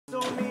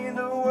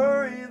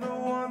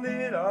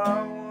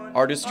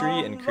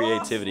Artistry and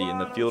creativity in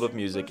the field of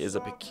music is a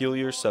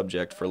peculiar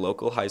subject for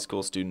local high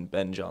school student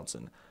Ben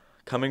Johnson.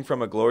 Coming from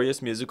a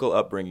glorious musical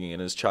upbringing in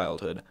his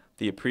childhood,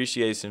 the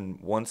appreciation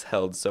once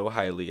held so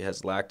highly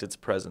has lacked its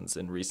presence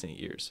in recent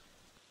years.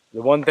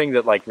 The one thing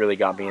that really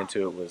got me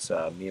into it was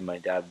me and my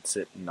dad would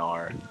sit in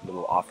our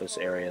little office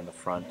area in the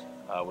front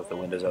with the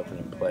windows open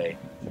and play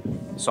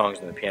songs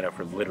on the piano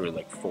for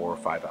literally 4 or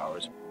 5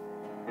 hours.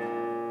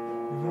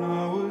 When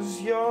I was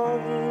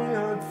young,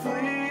 I'd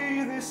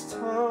flee this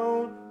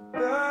town,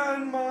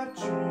 burn my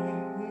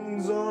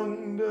dreams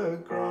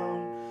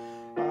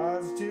underground,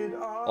 as did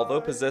I.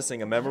 Although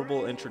possessing a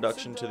memorable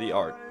introduction to the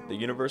art, the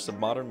universe of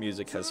modern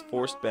music has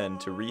forced Ben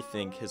to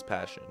rethink his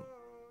passion.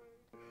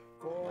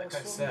 Like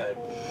I said,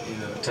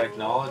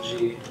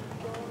 technology,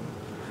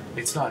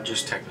 it's not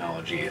just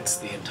technology, it's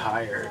the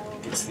entire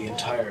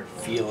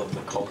feel of the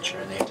culture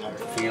and the entire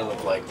feel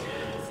of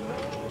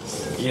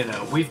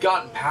we've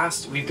gotten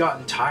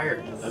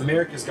tired.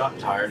 America's gotten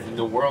tired, and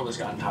the world has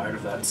gotten tired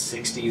of that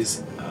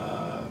 60s,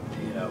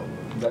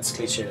 that's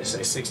cliche to say,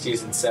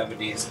 60s and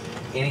 70s,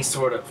 any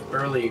sort of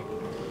early,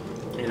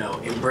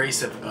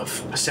 embrace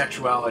of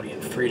sexuality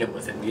and freedom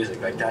within music.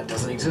 Like, that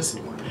doesn't exist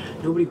anymore.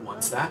 Nobody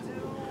wants that.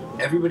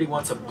 Everybody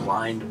wants a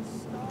blind,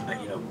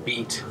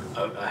 beat,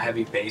 a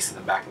heavy bass in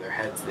the back of their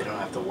heads. They don't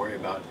have to worry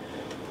about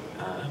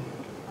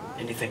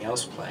anything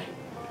else playing.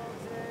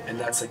 And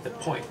that's the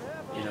point.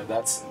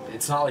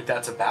 It's not like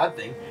that's a bad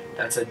thing.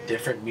 That's a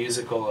different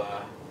musical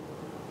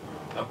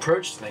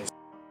approach to things.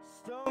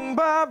 Stung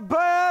by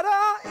bird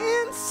or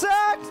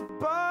insect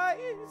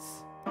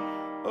bites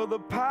of the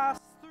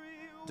past 3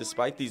 weeks.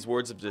 Despite these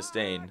words of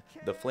disdain,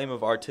 the flame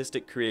of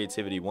artistic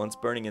creativity once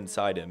burning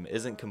inside him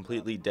isn't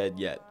completely dead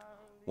yet.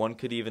 One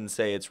could even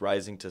say it's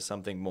rising to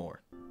something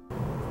more.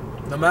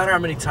 No matter how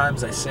many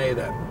times I say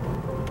that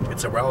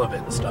it's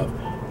irrelevant and stuff,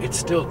 it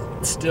still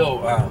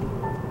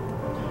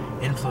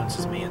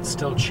influences me and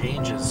still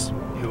changes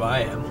who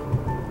I am.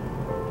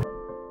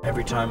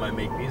 Every time I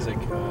make music,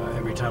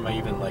 every time I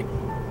even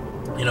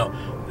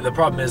the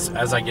problem is,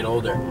 as I get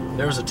older,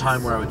 there was a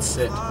time where I would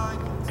sit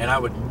and I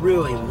would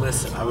really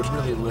listen. I would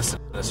really listen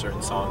to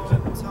certain songs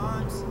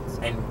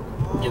and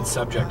get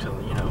subject to,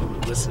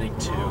 listening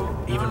to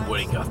even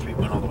Woody Guthrie,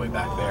 went all the way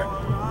back there,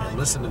 and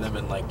listen to them,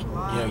 and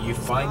you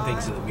find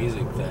things in the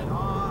music that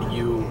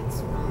you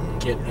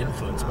get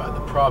influenced by. The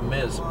problem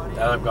is, as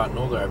I've gotten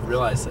older, I've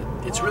realized that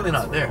it's really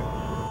not there.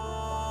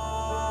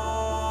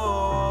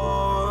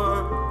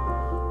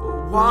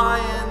 Why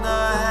in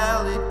the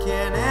hell it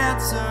can't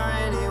answer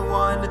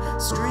anyone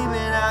screaming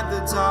at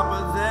the top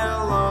of their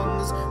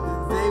lungs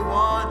that they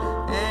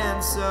want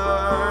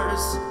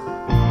answers?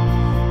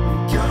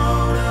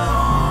 Go to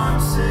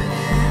arms to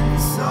end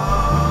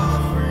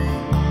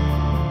suffering.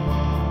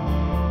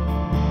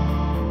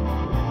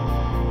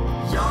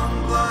 Young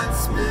blood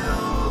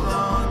spilled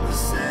on the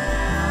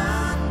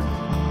sand,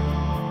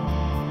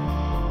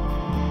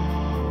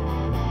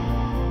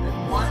 and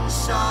one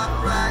shot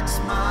racks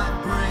my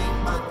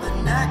brain, but the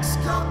next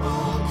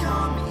couple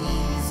come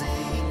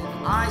easy.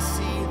 I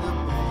see the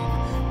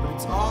pain, but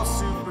it's all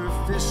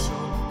superficial,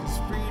 'cause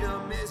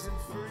freedom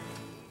isn't free.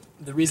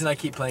 The reason I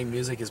keep playing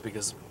music is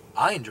because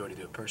I enjoy to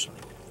do it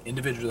personally.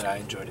 Individually, I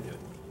enjoy to do it.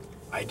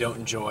 I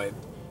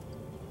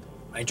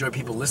enjoy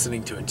people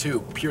listening to it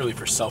too, purely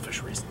for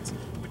selfish reasons,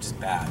 which is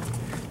bad.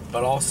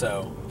 But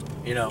also,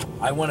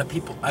 I want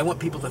people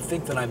to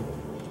think that I'm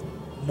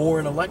more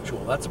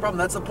intellectual. That's the problem.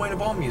 That's the point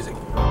of all music.